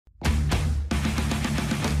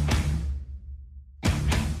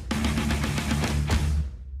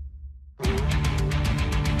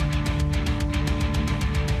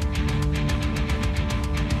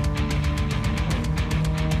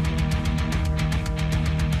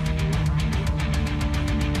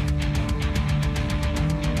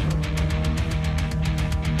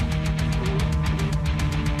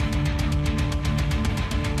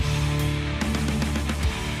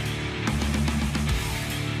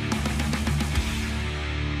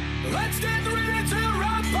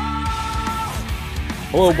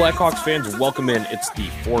Hello, Blackhawks fans. Welcome in. It's the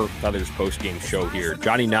Four Feathers postgame show here.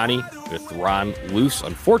 Johnny Nani with Ron Luce,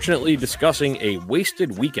 unfortunately discussing a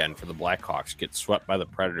wasted weekend for the Blackhawks. Get swept by the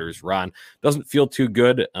Predators. Ron, doesn't feel too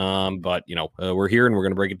good, but, we're here and we're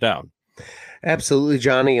going to break it down. Absolutely,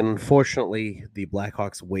 Johnny. And unfortunately, the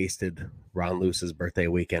Blackhawks wasted Ron Luce's birthday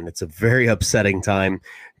weekend. It's a very upsetting time,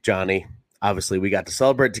 Johnny. Obviously, we got to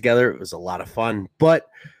celebrate together. It was a lot of fun, but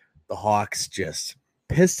the Hawks just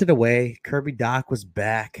pissed it away. Kirby Dach was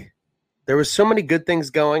back. There was so many good things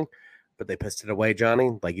going, but they pissed it away,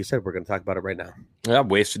 Johnny. Like you said, we're going to talk about it right now. Yeah,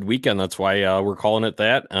 wasted weekend. That's why we're calling it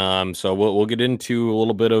that. So we'll get into a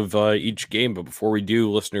little bit of each game. But before we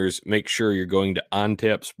do, listeners, make sure you're going to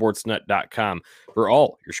ontapsportsnet.com for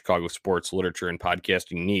all your Chicago sports, literature, and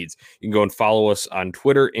podcasting needs. You can go and follow us on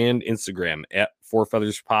Twitter and Instagram at Four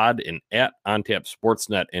Feathers Pod and at OnTap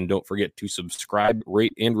Sportsnet. And don't forget to subscribe,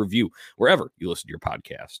 rate, and review wherever you listen to your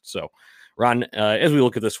podcast. So, Ron, as we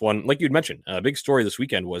look at this one, like you'd mentioned, a big story this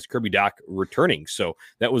weekend was Kirby Dach returning. So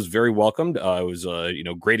that was very welcomed. It was a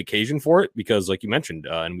great occasion for it because, like you mentioned,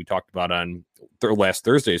 and we talked about on last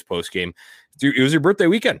Thursday's post game, it was your birthday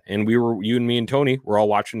weekend, and you and me and Tony were all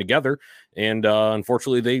watching together. And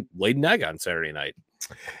unfortunately, they laid an egg on Saturday night.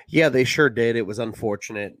 Yeah, they sure did. It was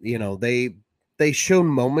unfortunate. They showed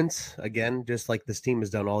moments again, just like this team has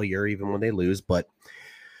done all year, even when they lose. But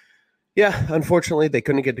yeah, unfortunately, they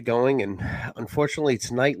couldn't get it going. And unfortunately,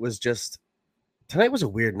 tonight was a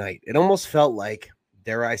weird night. It almost felt like,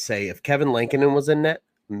 dare I say, if Kevin Lankinen was in net,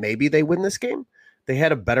 maybe they win this game. They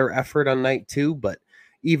had a better effort on night two, but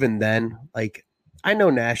even then, I know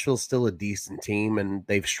Nashville's still a decent team and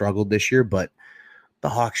they've struggled this year, but the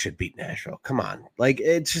Hawks should beat Nashville. Come on.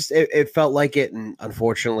 It felt like it. And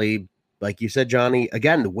unfortunately, like you said, Johnny,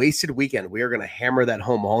 again, the wasted weekend. We are going to hammer that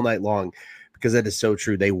home all night long because that is so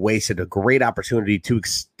true. They wasted a great opportunity to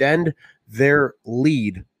extend their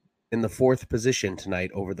lead in the fourth position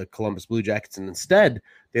tonight over the Columbus Blue Jackets, and instead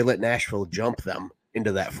they let Nashville jump them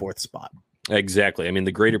into that fourth spot. Exactly. I mean,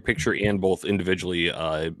 the greater picture and both individually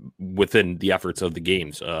within the efforts of the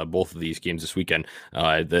games, both of these games this weekend,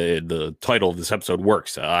 the title of this episode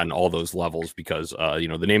works on all those levels because,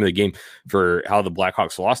 the name of the game for how the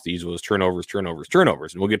Blackhawks lost these was turnovers.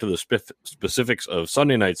 And we'll get to the specifics of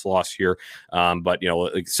Sunday night's loss here. But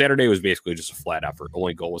Saturday was basically just a flat effort.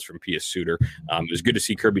 Only goal was from Pius Suter. It was good to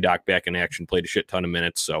see Kirby Dach back in action, played a shit ton of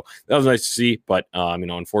minutes. So that was nice to see. But,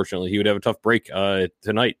 unfortunately, he would have a tough break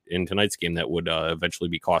tonight in tonight's game that would eventually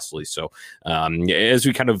be costly. So as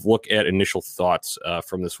we kind of look at initial thoughts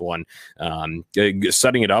from this one,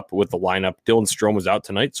 setting it up with the lineup, Dylan Strome was out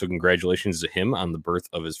tonight, so congratulations to him on the birth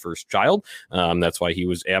of his first child. That's why he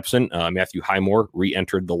was absent. Matthew Highmore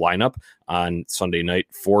re-entered the lineup on Sunday night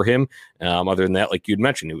for him. Other than that, like you'd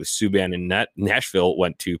mentioned, it was Subban in net. Nashville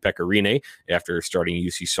went to Pekka Rinne after starting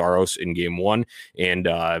UC Saros in game one, and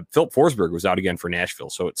Philip Forsberg was out again for Nashville.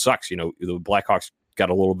 So it sucks. The Blackhawks got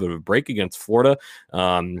a little bit of a break against Florida,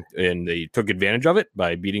 and they took advantage of it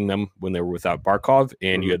by beating them when they were without Barkov.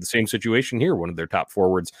 And you had the same situation here, one of their top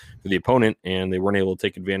forwards for the opponent, and they weren't able to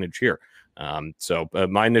take advantage here. So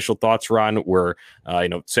my initial thoughts, Ron, were,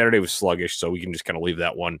 Saturday was sluggish, so we can just kind of leave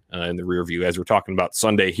that one in the rear view. As we're talking about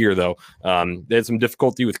Sunday here, though, they had some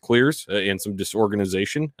difficulty with clears and some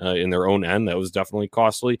disorganization in their own end. That was definitely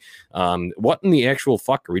costly. What in the actual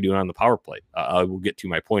fuck are we doing on the power play? I will get to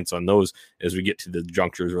my points on those as we get to the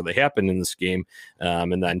junctures where they happened in this game.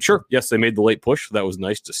 And then, sure, yes, they made the late push. So that was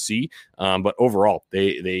nice to see. But overall,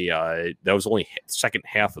 they that was only second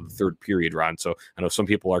half of the third period, Ron. So I know some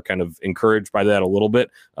people are kind of encouraged by that a little bit.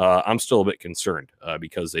 I'm still a bit concerned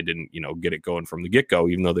because they didn't, get it going from the get-go,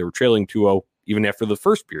 even though they were trailing 2-0 even after the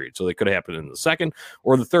first period. So they could have happened in the second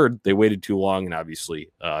or the third. They waited too long and obviously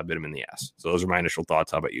bit them in the ass. So those are my initial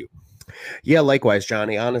thoughts. How about you? Yeah, likewise,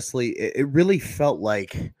 Johnny. Honestly, it really felt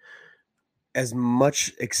like as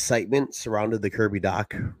much excitement surrounded the Kirby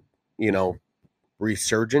Dach,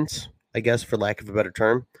 resurgence, I guess, for lack of a better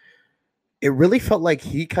term. It really felt like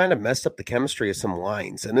he kind of messed up the chemistry of some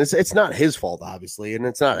lines. And it's not his fault, obviously, and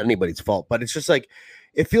it's not anybody's fault, but it's just like,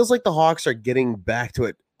 it feels like the Hawks are getting back to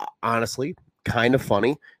it, honestly, kind of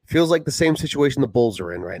funny. Feels like the same situation the Bulls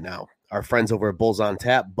are in right now. Our friends over at Bulls on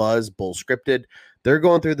Tap, Buzz, Bulls Scripted, they're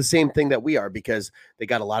going through the same thing that we are because they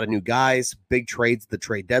got a lot of new guys, big trades, the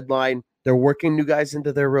trade deadline. They're working new guys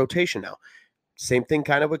into their rotation now. Same thing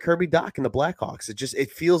kind of with Kirby Dach and the Blackhawks.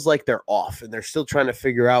 It feels like they're off and they're still trying to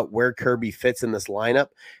figure out where Kirby fits in this lineup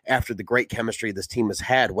after the great chemistry this team has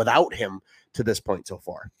had without him to this point so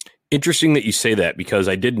far. Interesting that you say that, because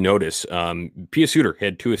I did notice Pia Suter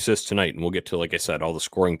had 2 assists tonight, and we'll get to, like I said, all the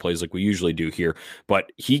scoring plays like we usually do here.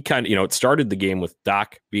 But he kind of, it started the game with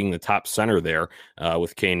Doc being the top center there,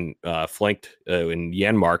 with Kane flanked in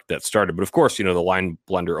Janmark that started. But of course, the line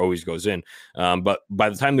blender always goes in. But by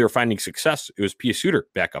the time they were finding success, it was Pia Suter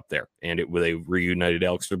back up there, and they reunited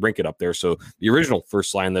Alex DeBrincat up there. So the original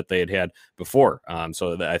first line that they had before.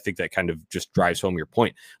 So I think that kind of just drives home your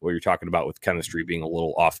point, what you're talking about with chemistry being a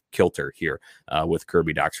little off kilter here with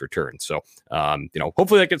Kirby Dach's return. So,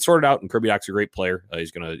 hopefully that gets sorted out, and Kirby Dach's a great player.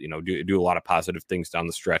 He's going to, do a lot of positive things down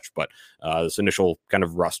the stretch, but this initial kind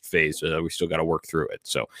of rust phase, we still got to work through it.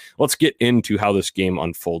 So let's get into how this game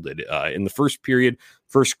unfolded. In the first period,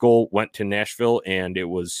 first goal went to Nashville, and it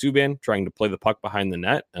was Subban trying to play the puck behind the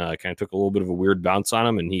net. Kind of took a little bit of a weird bounce on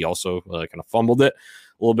him, and he also kind of fumbled it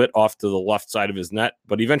a little bit off to the left side of his net,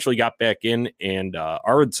 but he eventually got back in, and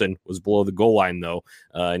Arvidsson was below the goal line, though,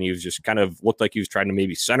 and he was just kind of looked like he was trying to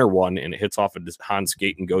maybe center one, and it hits off of Hans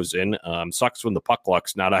skate and goes in. Sucks when the puck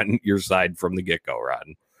luck's not on your side from the get-go, Rod.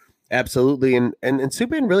 Absolutely. And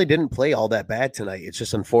Subban really didn't play all that bad tonight. It's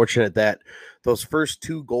just unfortunate that those first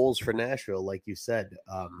 2 goals for Nashville, like you said,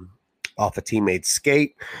 off a teammate's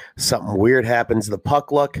skate, something weird happens. The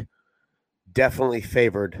puck luck definitely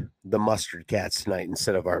favored the Mustard Cats tonight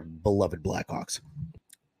instead of our beloved Blackhawks.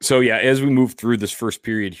 So, yeah, as we move through this first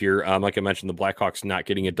period here, like I mentioned, the Blackhawks not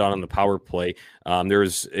getting it done on the power play. There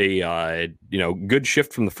was a, good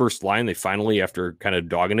shift from the first line. They finally, after kind of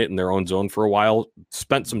dogging it in their own zone for a while,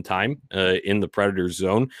 spent some time in the Predators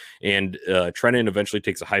zone. And Trennan eventually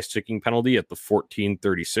takes a high sticking penalty at the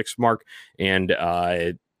 14:36 mark. And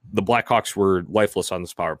the Blackhawks were lifeless on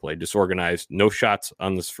this power play, disorganized, no shots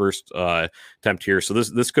on this first attempt here. So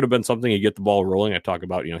this could have been something. You get the ball rolling. I talk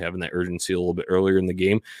about, having that urgency a little bit earlier in the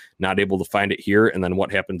game, not able to find it here. And then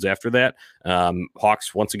what happens after that?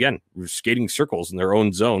 Hawks, once again, were skating circles in their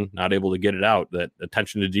own zone, not able to get it out. That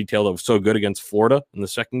attention to detail that was so good against Florida in the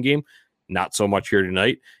second game, not so much here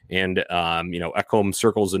tonight. And, Ekholm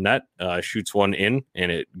circles the net, shoots one in, and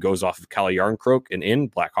it goes off of Calle Jarnkrok and in.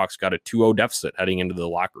 Blackhawks got a 2-0 deficit heading into the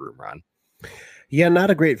locker room, Ron. Yeah,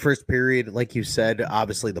 not a great first period. Like you said,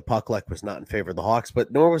 obviously the puck luck was not in favor of the Hawks,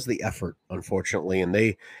 but nor was the effort, unfortunately. And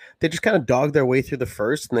they just kind of dogged their way through the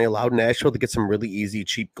first, and they allowed Nashville to get some really easy,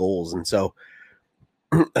 cheap goals. And so,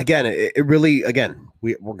 again, it really,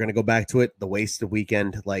 we're going to go back to it. The wasted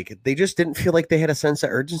weekend, like they just didn't feel like they had a sense of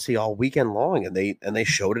urgency all weekend long, and they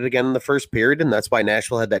showed it again in the first period, and that's why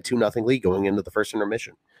Nashville had that 2-0 lead going into the first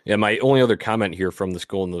intermission. Yeah, my only other comment here from this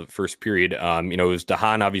goal in the first period, it was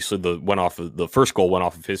DeHaan. Obviously, the first goal went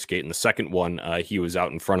off of his skate, and the second one, he was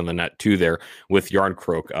out in front of the net too there with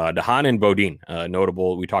Jarnkrok. DeHaan and Bodin,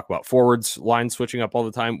 notable. We talk about forwards line switching up all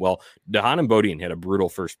the time. Well, DeHaan and Bodin had a brutal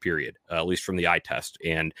first period, at least from the eye test,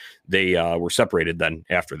 and they were separated then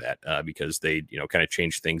after that because they kind of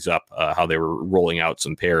changed things up how they were rolling out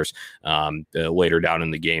some pairs later down in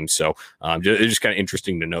the game. So just kind of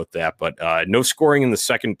interesting to note that, but no scoring in the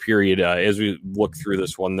second period. As we look through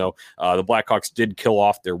this one, though, the Blackhawks did kill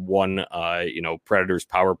off their one Predators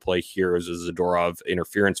power play here as a Zadorov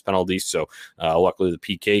interference penalty. So luckily the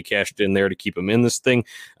PK cashed in there to keep him in this thing.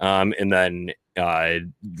 And then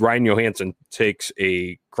Ryan Johansson takes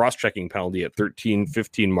a cross-checking penalty at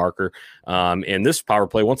 13-15 marker. And this power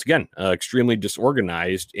play, once again, extremely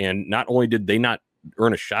disorganized. And not only did they not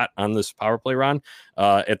earn a shot on this power play, Ron,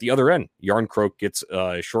 at the other end, Jarnkrok gets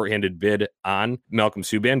a shorthanded bid on Malcolm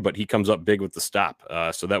Subban, but he comes up big with the stop.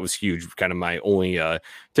 So that was huge. Kind of my only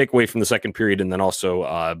takeaway from the second period. And then also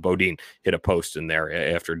Bodin hit a post in there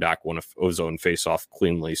after Doc won a ozone face-off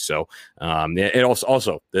cleanly. So it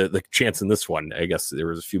also the chance in this one, I guess there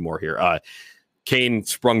was a few more here. Kane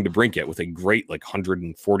sprung DeBrincat with a great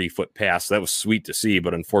 140-foot pass. That was sweet to see,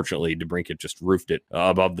 but unfortunately DeBrincat just roofed it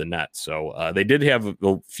above the net. So they did have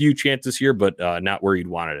a few chances here, but not where you'd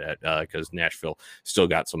want it at because Nashville still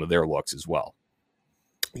got some of their looks as well.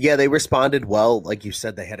 Yeah, they responded well. Like you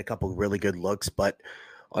said, they had a couple really good looks, but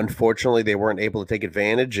unfortunately they weren't able to take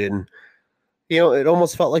advantage. And, it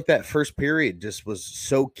almost felt like that first period just was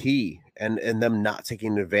so key, and them not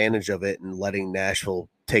taking advantage of it and letting Nashville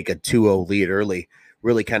take a 2-0 lead early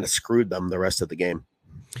really kind of screwed them the rest of the game.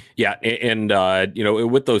 Yeah, and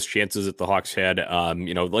with those chances that the Hawks had,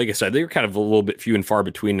 like I said, they were kind of a little bit few and far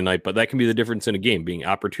between tonight, but that can be the difference in a game, being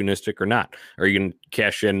opportunistic or not. Are you going to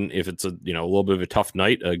cash in if it's a little bit of a tough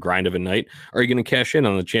night, a grind of a night? Or are you going to cash in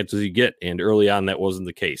on the chances you get? And early on, that wasn't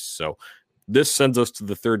the case. So this sends us to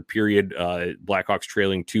the third period. Blackhawks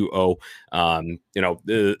trailing 2-0.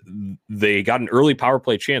 They got an early power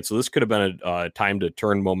play chance, so this could have been a time to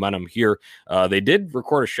turn momentum here. They did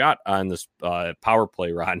record a shot on this power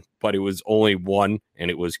play, Ron, but it was only one,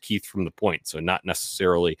 and it was Keith from the point, so not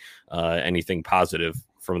necessarily anything positive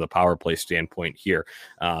from the power play standpoint here.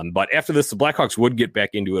 But after this, the Blackhawks would get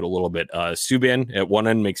back into it a little bit. Subban at one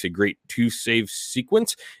end makes a great 2-save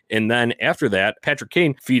sequence. And then after that, Patrick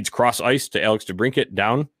Kane feeds cross ice to Alex DeBrincat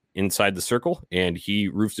down inside the circle, and he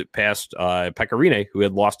roofs it past Pekka Rinne, who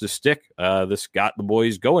had lost his stick. This got the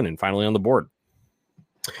boys going and finally on the board.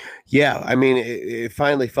 Yeah, I mean, it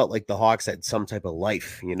finally felt like the Hawks had some type of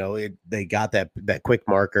life. They got that quick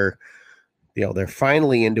marker. They're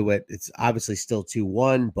finally into it. It's obviously still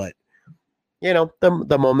 2-1, but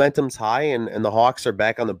the momentum's high, and the Hawks are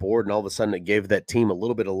back on the board, and all of a sudden it gave that team a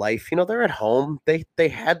little bit of life. They're at home. They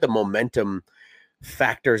had the momentum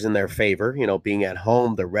factors in their favor, being at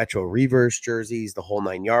home, the retro reverse jerseys, the whole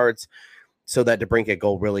 9 yards. So that DeBrincat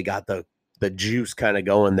goal really got the juice kind of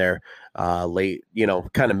going there late,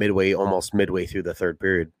 kind of almost midway through the third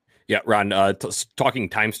period. Yeah, Ron, talking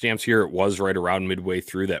timestamps here, it was right around midway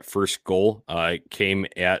through that first goal. It came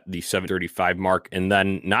at the 7:35 mark, and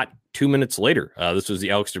then not 2 minutes later, this was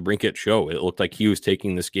the Alex DeBrincat show. It looked like he was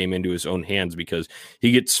taking this game into his own hands because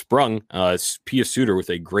he gets sprung, Pia Suter with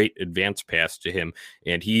a great advance pass to him,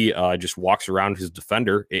 and he just walks around his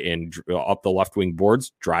defender and up the left wing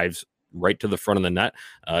boards, drives right to the front of the net,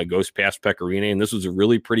 goes past Pekka Rinne, and this was a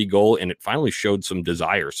really pretty goal, and it finally showed some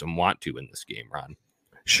desire, some want to in this game, Ron.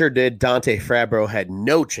 Sure did. Dante Fabro had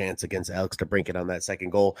no chance against Alex DeBrincat on that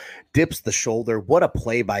second goal. Dips the shoulder. What a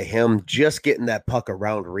play by him, just getting that puck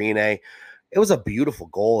around Rinne. It was a beautiful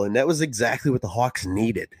goal, and that was exactly what the Hawks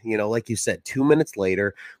needed. Like you said, 2 minutes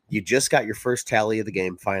later, you just got your first tally of the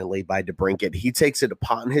game finally by DeBrincat. He takes it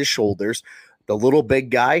upon his shoulders. The little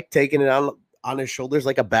big guy taking it on his shoulders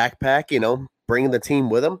like a backpack, bringing the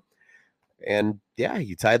team with him. And yeah,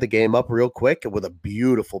 you tie the game up real quick with a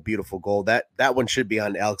beautiful, beautiful goal. That one should be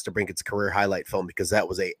on Alex DeBrincat's career highlight film because that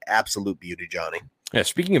was a absolute beauty, Johnny. Yeah,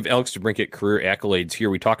 speaking of Alex DeBrincat career accolades here,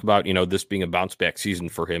 we talk about, this being a bounce back season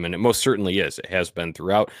for him, and it most certainly is. It has been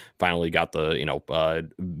throughout. Finally got the,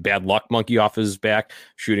 bad luck monkey off his back,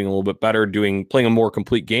 shooting a little bit better, playing a more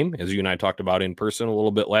complete game, as you and I talked about in person a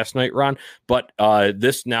little bit last night, Ron. But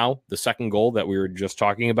this now, the second goal that we were just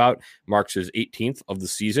talking about, marks his 18th of the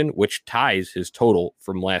season, which ties his total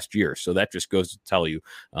from last year. So that just goes to tell you,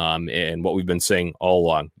 and what we've been saying all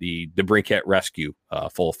along, the DeBrincat rescue,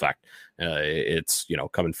 full effect. It's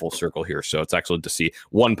coming full circle here, so it's excellent to see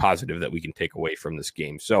one positive that we can take away from this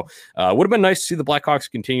game. So would have been nice to see the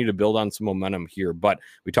Blackhawks continue to build on some momentum here, but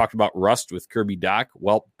we talked about rust with Kirby Dach.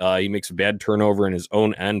 Well, he makes a bad turnover in his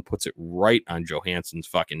own end, puts it right on Johansson's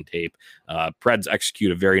fucking tape. Preds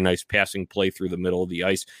execute a very nice passing play through the middle of the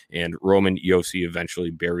ice, and Roman Josi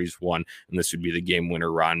eventually buries one, and this would be the game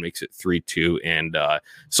winner. Ron makes it 3-2, and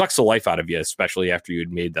sucks the life out of you, especially after you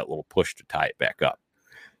had made that little push to tie it back up.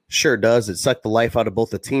 Sure does. It sucked the life out of both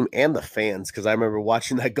the team and the fans because I remember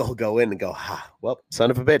watching that goal go in and go, well,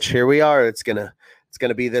 son of a bitch, here we are. It's gonna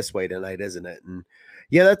be this way tonight, isn't it? And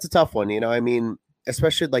yeah, that's a tough one.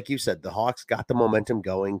 Especially like you said, the Hawks got the momentum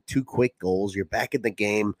going. 2 quick goals. You're back in the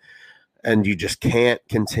game, and you just can't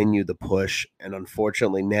continue the push. And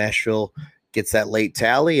unfortunately, Nashville gets that late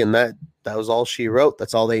tally, and that was all she wrote.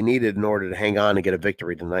 That's all they needed in order to hang on and get a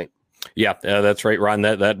victory tonight. Yeah, that's right, Ron.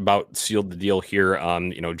 That about sealed the deal here.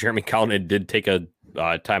 Jeremy Colliton did take a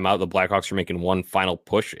timeout. The Blackhawks are making one final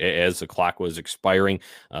push as the clock was expiring.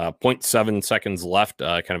 0.7 seconds left,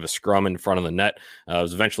 kind of a scrum in front of the net. It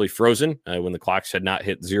was eventually frozen when the clocks had not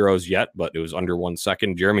hit zeros yet, but it was under 1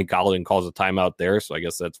 second. Jeremy Colliton calls a timeout there, so I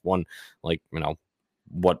guess that's one,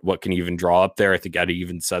 what can you even draw up there? I think I'd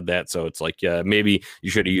even said that. So it's like, maybe you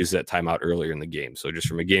should have used that timeout earlier in the game. So just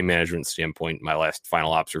from a game management standpoint, my last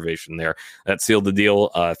final observation there, that sealed the deal,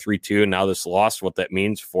 3-2. And now this loss, what that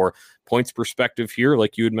means for points perspective here,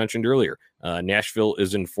 like you had mentioned earlier, Nashville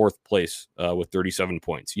is in 4th place with 37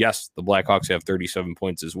 points. Yes, the Blackhawks have 37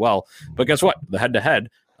 points as well. But guess what? The head-to-head,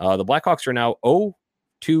 the Blackhawks are now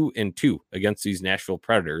 2-2 against these Nashville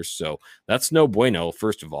Predators. So that's no bueno,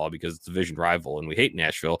 first of all, because it's a division rival and we hate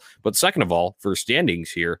Nashville. But second of all, for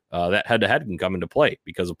standings here, that head-to-head can come into play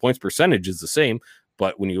because the points percentage is the same.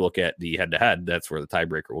 But when you look at the head-to-head, that's where the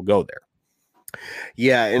tiebreaker will go there.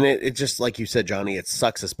 Yeah, and it just, like you said, Johnny, it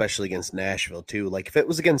sucks, especially against Nashville, too. Like, if it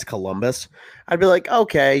was against Columbus, I'd be like,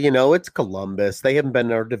 okay, it's Columbus. They haven't been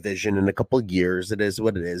in our division in a couple of years. It is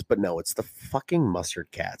what it is. But no, it's the fucking Mustard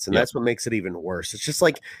Cats, and that's what makes it even worse. It's just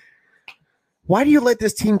like, why do you let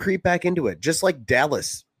this team creep back into it? Just like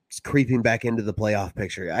Dallas creeping back into the playoff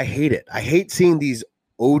picture. I hate it. I hate seeing these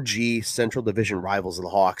OG Central Division rivals of the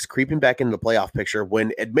Hawks creeping back into the playoff picture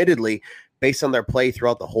when, admittedly, based on their play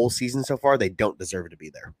throughout the whole season so far, they don't deserve to be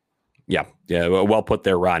there. Yeah, well put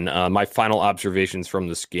there, Ron. My final observations from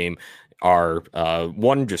this game are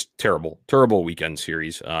one, just terrible weekend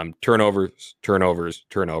series. Turnovers.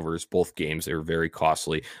 Both games, they were very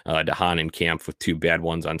costly. DeHaan and Kampf with two bad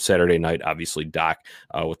ones on Saturday night. Obviously, Doc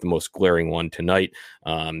with the most glaring one tonight.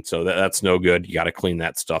 So that's no good. You got to clean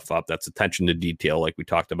that stuff up. That's attention to detail, like we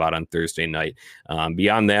talked about on Thursday night.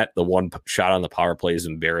 Beyond that, the one shot on the power play is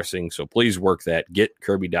embarrassing. So please work that. Get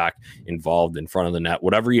Kirby Doc involved in front of the net.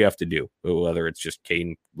 Whatever you have to do, whether it's just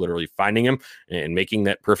Kane literally finding him and making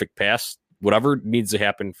that perfect pass. Whatever needs to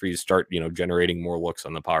happen for you to start, generating more looks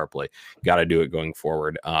on the power play. Got to do it going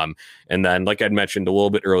forward. And then, like I'd mentioned a little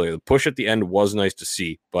bit earlier, the push at the end was nice to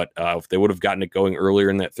see, but if they would have gotten it going earlier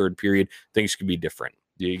in that third period, things could be different.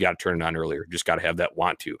 You got to turn it on earlier. Just got to have that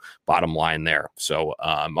want to bottom line there. So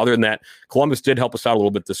other than that, Columbus did help us out a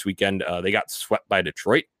little bit this weekend. They got swept by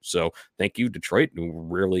Detroit. So thank you, Detroit.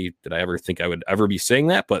 Rarely did I ever think I would ever be saying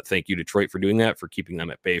that, but thank you, Detroit, for doing that, for keeping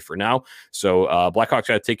them at bay for now. So Blackhawks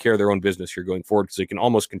got to take care of their own business here going forward because they can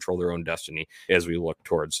almost control their own destiny as we look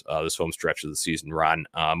towards this home stretch of the season. Ron,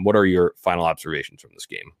 what are your final observations from this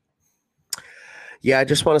game? Yeah, I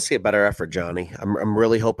just want to see a better effort, Johnny. I'm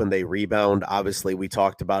really hoping they rebound. Obviously, we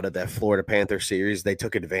talked about it, that Florida Panther series. They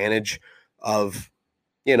took advantage of,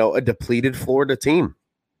 a depleted Florida team,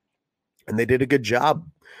 and they did a good job.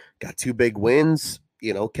 Got two big wins,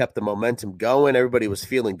 kept the momentum going. Everybody was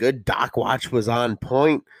feeling good. Doc Watch was on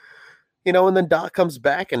point, and then Doc comes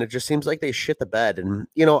back, and it just seems like they shit the bed. And,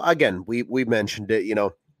 again, we mentioned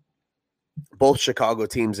it, both Chicago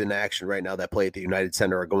teams in action right now that play at the United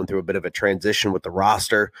Center are going through a bit of a transition with the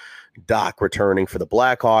roster. Doc returning for the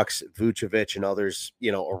Blackhawks, Vucevic and others,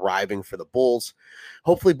 arriving for the Bulls.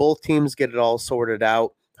 Hopefully both teams get it all sorted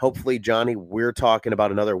out. Hopefully, Johnny, we're talking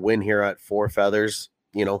about another win here at Four Feathers,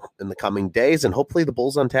 in the coming days. And hopefully the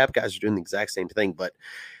Bulls on Tap guys are doing the exact same thing, but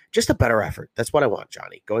just a better effort. That's what I want,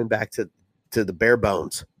 Johnny. Going back to the bare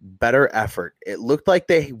bones, better effort. It looked like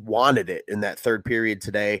they wanted it in that third period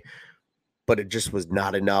today, but it just was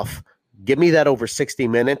not enough. Give me that over 60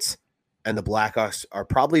 minutes, and the Blackhawks are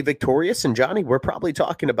probably victorious. And, Johnny, we're probably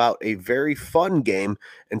talking about a very fun game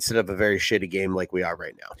instead of a very shitty game like we are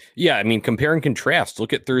right now. Yeah, I mean, compare and contrast.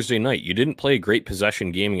 Look at Thursday night. You didn't play a great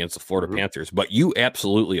possession game against the Florida Panthers, but you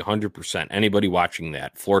absolutely 100%, anybody watching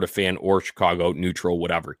that, Florida fan or Chicago, neutral,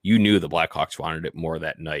 whatever, you knew the Blackhawks wanted it more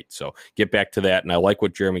that night. So get back to that. And I like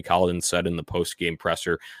what Jeremy Collins said in the post-game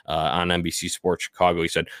presser on NBC Sports Chicago. He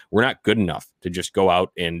said, we're not good enough to just go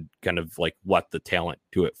out and kind of like let the talent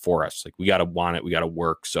do it for us. Like, we got to want it. We got to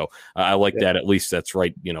work. So I like that. At least that's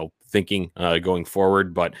right, thinking going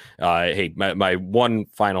forward. But hey, my one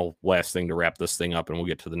final last thing to wrap this thing up, and we'll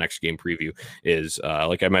get to the next game preview, is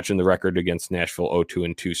like I mentioned, the record against Nashville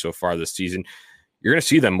 0-2 so far this season. You're going to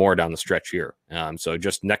see them more down the stretch here. So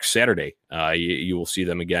just next Saturday, you will see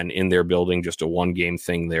them again in their building, just a one-game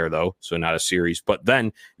thing there, though, so not a series. But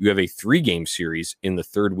then you have a 3-game series in the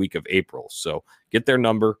third week of April. So get their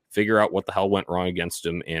number, figure out what the hell went wrong against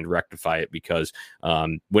them, and rectify it, because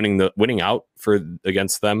winning out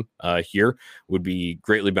against them here would be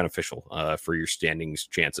greatly beneficial for your standings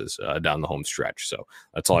chances down the home stretch. So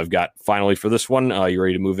that's all I've got finally for this one. You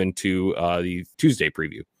ready to move into the Tuesday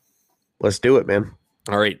preview? Let's do it, man.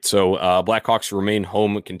 All right, so Blackhawks remain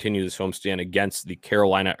home, continue this homestand against the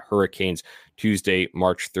Carolina Hurricanes Tuesday,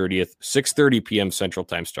 March 30th, 6:30 p.m. Central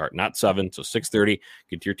Time start, not 7, so 6:30.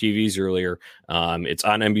 Get to your TVs earlier. It's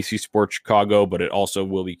on NBC Sports Chicago, but it also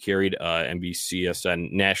will be carried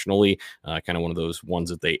NBCSN nationally, kind of one of those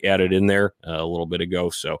ones that they added in there a little bit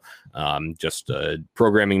ago. So just a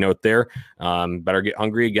programming note there. Better get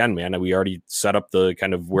hungry again, man. We already set up the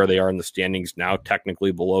kind of where they are in the standings now,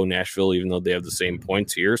 technically below Nashville, even though they have the same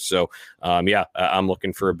points here. So I'm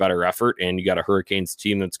looking for a better effort, and you got a Hurricanes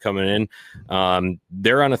team that's coming in.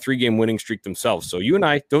 They're on a 3-game winning streak themselves. So you and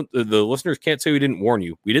I the listeners can't say we didn't warn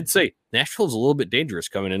you. We did say Nashville's a little bit dangerous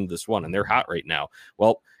coming into this one, and they're hot right now.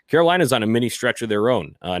 Well, Carolina's on a mini stretch of their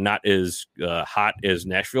own, not as hot as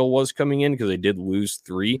Nashville was coming in, because they did lose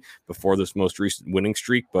 3 before this most recent winning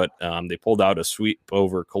streak, but they pulled out a sweep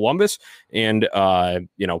over Columbus and, a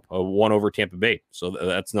one over Tampa Bay. So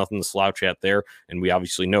that's nothing to slouch at there. And we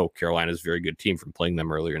obviously know Carolina's a very good team from playing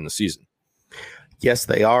them earlier in the season. Yes,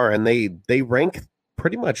 they are. And they rank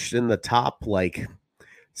pretty much in the top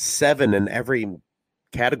 7 in every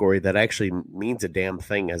category that actually means a damn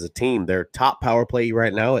thing as a team. Their top power play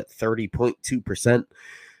right now at 30.2%.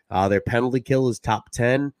 Their penalty kill is top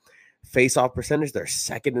 10. Face-off percentage, they're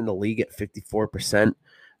second in the league at 54%.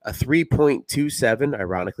 A 3.27,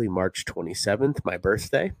 ironically, March 27th, my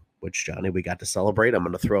birthday, which, Johnny, we got to celebrate. I'm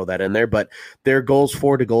going to throw that in there. But their goals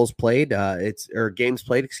for to goals played, games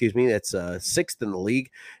played, excuse me, that's sixth in the league.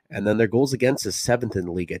 And then their goals against is seventh in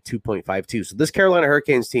the league at 2.52. So this Carolina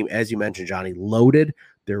Hurricanes team, as you mentioned, Johnny, loaded.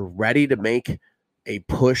 They're ready to make a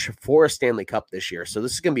push for a Stanley Cup this year. So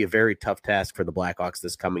this is going to be a very tough task for the Blackhawks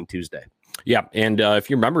this coming Tuesday. Yeah, and if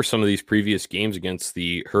you remember some of these previous games against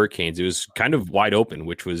the Hurricanes, it was kind of wide open,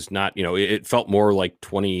 which was not, it felt more like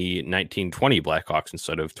 2019-20 Blackhawks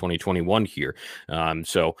instead of 2021 here.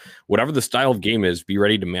 So whatever the style of game is, be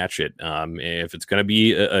ready to match it. If it's going to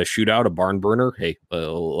be a shootout, a barn burner, hey,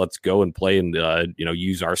 let's go and play and,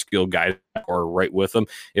 use our skill guys or right with them.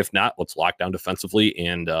 If not, let's lock down defensively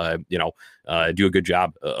and, do a good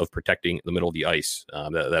job of protecting the middle of the ice.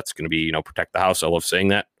 That's going to be, protect the house. I love saying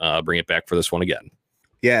that. Bring it back for this one again.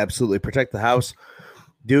 Yeah, absolutely. Protect the house.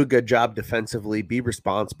 Do a good job defensively. Be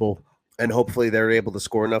responsible. And hopefully they're able to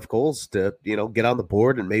score enough goals to, get on the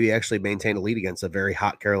board and maybe actually maintain a lead against a very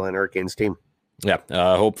hot Carolina Hurricanes team. Yeah,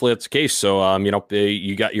 hopefully that's the case. So,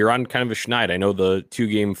 you're on kind of a schneid. I know the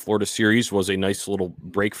 2-game Florida series was a nice little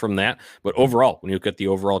break from that, but overall, when you look at the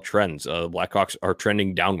overall trends, Blackhawks are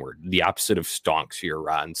trending downward, the opposite of stonks here,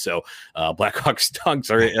 Ron. So, Blackhawks stonks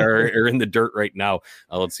are in the dirt right now.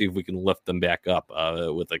 Let's see if we can lift them back up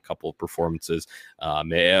with a couple of performances.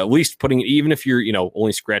 At least even if you're,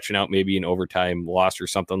 only scratching out maybe an overtime loss or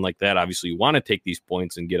something like that. Obviously, you want to take these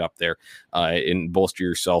points and get up there and bolster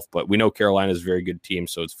yourself. But we know Carolina's very good team,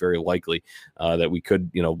 so it's very likely that we could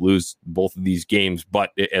lose both of these games,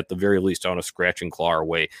 but at the very least I want to scratch and claw our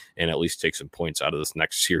way and at least take some points out of this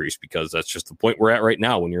next series, because that's just the point we're at right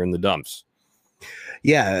now when you're in the dumps.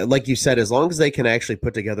 Yeah, like you said, as long as they can actually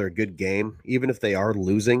put together a good game, even if they are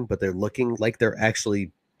losing, but they're looking like they're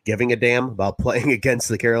actually giving a damn about playing against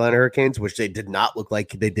the Carolina Hurricanes, which they did not look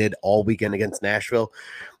like they did all weekend against Nashville,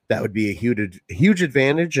 that would be a huge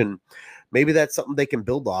advantage. And maybe that's something they can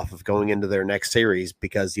build off of going into their next series,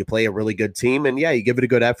 because you play a really good team and you give it a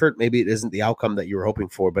good effort. Maybe it isn't the outcome that you were hoping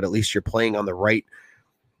for, but at least you're playing on the right,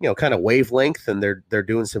 kind of wavelength, and they're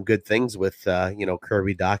doing some good things with,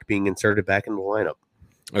 Kirby Dach being inserted back in the lineup.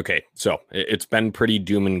 Okay, so it's been pretty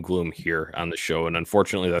doom and gloom here on the show, and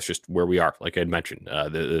unfortunately, that's just where we are. Like I'd mentioned,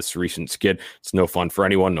 this recent skid, it's no fun for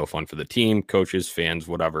anyone, no fun for the team, coaches, fans,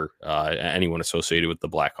 whatever, anyone associated with the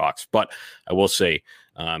Blackhawks. But I will say,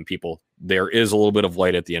 people, there is a little bit of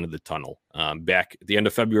light at the end of the tunnel. Back at the end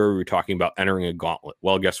of February, we were talking about entering a gauntlet.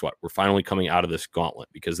 Well, guess what? We're finally coming out of this gauntlet,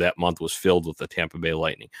 because that month was filled with the Tampa Bay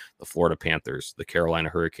Lightning, the Florida Panthers, the Carolina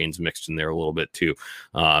Hurricanes mixed in there a little bit too.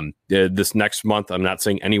 This next month, I'm not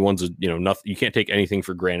saying anyone's, nothing. You can't take anything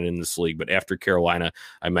for granted in this league, but after Carolina,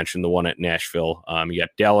 I mentioned the one at Nashville. You got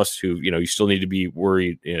Dallas, who, you still need to be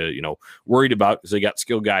worried about, because they got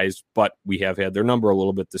skilled guys, but we have had their number a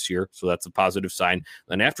little bit this year. So that's a positive sign.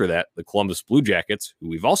 Then after that, the Columbus Blue Jackets, who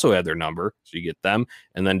we've also had their number. So you get them,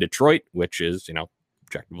 and then Detroit, which is,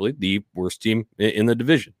 objectively the worst team in the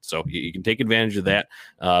division. So you can take advantage of that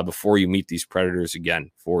before you meet these Predators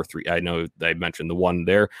again. 4-3. I know I mentioned the one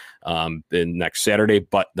there next Saturday,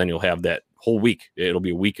 but then you'll have that whole week. It'll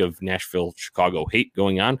be a week of Nashville, Chicago hate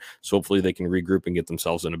going on. So hopefully they can regroup and get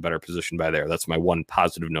themselves in a better position by there. That's my one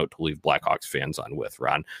positive note to leave Blackhawks fans on with.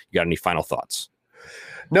 Ron, you got any final thoughts?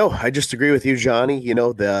 No, I just agree with you, Johnny.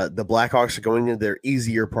 The Blackhawks are going into their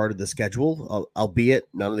easier part of the schedule, albeit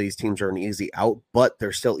none of these teams are an easy out, but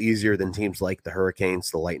they're still easier than teams like the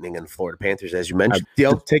Hurricanes, the Lightning, and Florida Panthers, as you mentioned.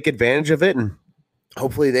 Take advantage of it, and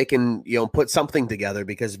hopefully they can, put something together,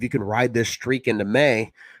 because if you can ride this streak into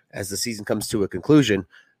May as the season comes to a conclusion,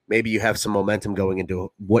 maybe you have some momentum going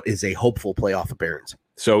into what is a hopeful playoff appearance.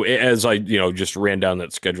 So as I, just ran down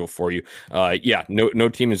that schedule for you, no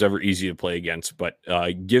team is ever easy to play against, but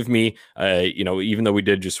give me, even though we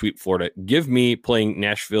did just sweep Florida, give me playing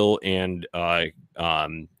Nashville and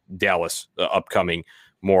Dallas upcoming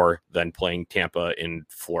more than playing Tampa in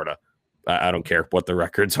Florida. I don't care what the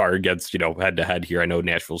records are against, head to head here. I know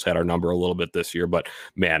Nashville's had our number a little bit this year, but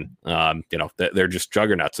man, they're just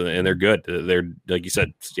juggernauts and they're good. They're, like you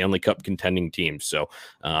said, Stanley Cup contending teams. So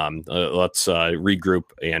let's regroup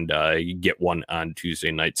and get one on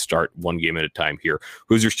Tuesday night, start one game at a time here.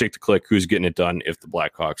 Who's your stick to click? Who's getting it done if the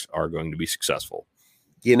Blackhawks are going to be successful?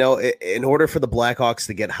 In order for the Blackhawks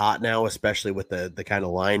to get hot now, especially with the kind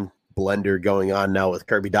of line blender going on now with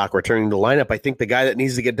Kirby Dach returning to the lineup, I think the guy that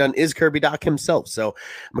needs to get done is Kirby Dach himself. So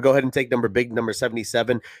I'm gonna go ahead and take number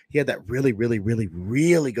 77. He had that really, really, really,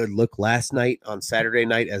 really good look last night on Saturday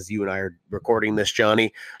night, as you and I are recording this,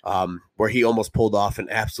 Johnny, where he almost pulled off an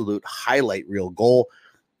absolute highlight reel goal.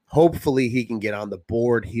 Hopefully he can get on the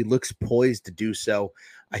board. He looks poised to do so.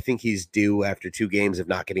 I think he's due after 2 games of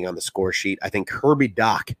not getting on the score sheet. I think Kirby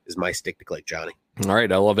Dach is my stick to click, Johnny. All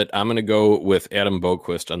right, I love it. I'm going to go with Adam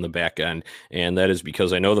Boqvist on the back end, and that is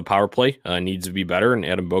because I know the power play needs to be better, and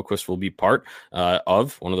Adam Boqvist will be part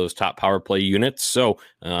of one of those top power play units. So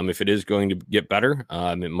if it is going to get better,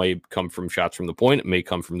 it might come from shots from the point. It may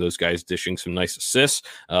come from those guys dishing some nice assists.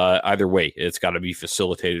 Either way, it's got to be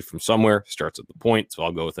facilitated from somewhere. Starts at the point, so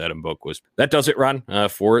I'll go with Adam Boqvist. That does it, Ron,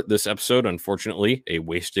 for this episode. Unfortunately, a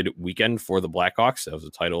wasted weekend for the Blackhawks. That was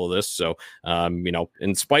the title of this. So,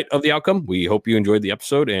 in spite of the outcome, we hope you enjoyed the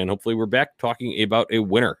episode, and hopefully we're back talking about a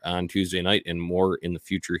winner on Tuesday night and more in the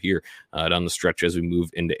future here down the stretch as we move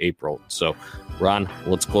into April. So, Ron,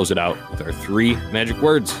 let's close it out with our 3 magic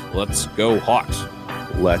words. Let's go Hawks.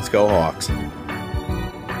 Let's go Hawks.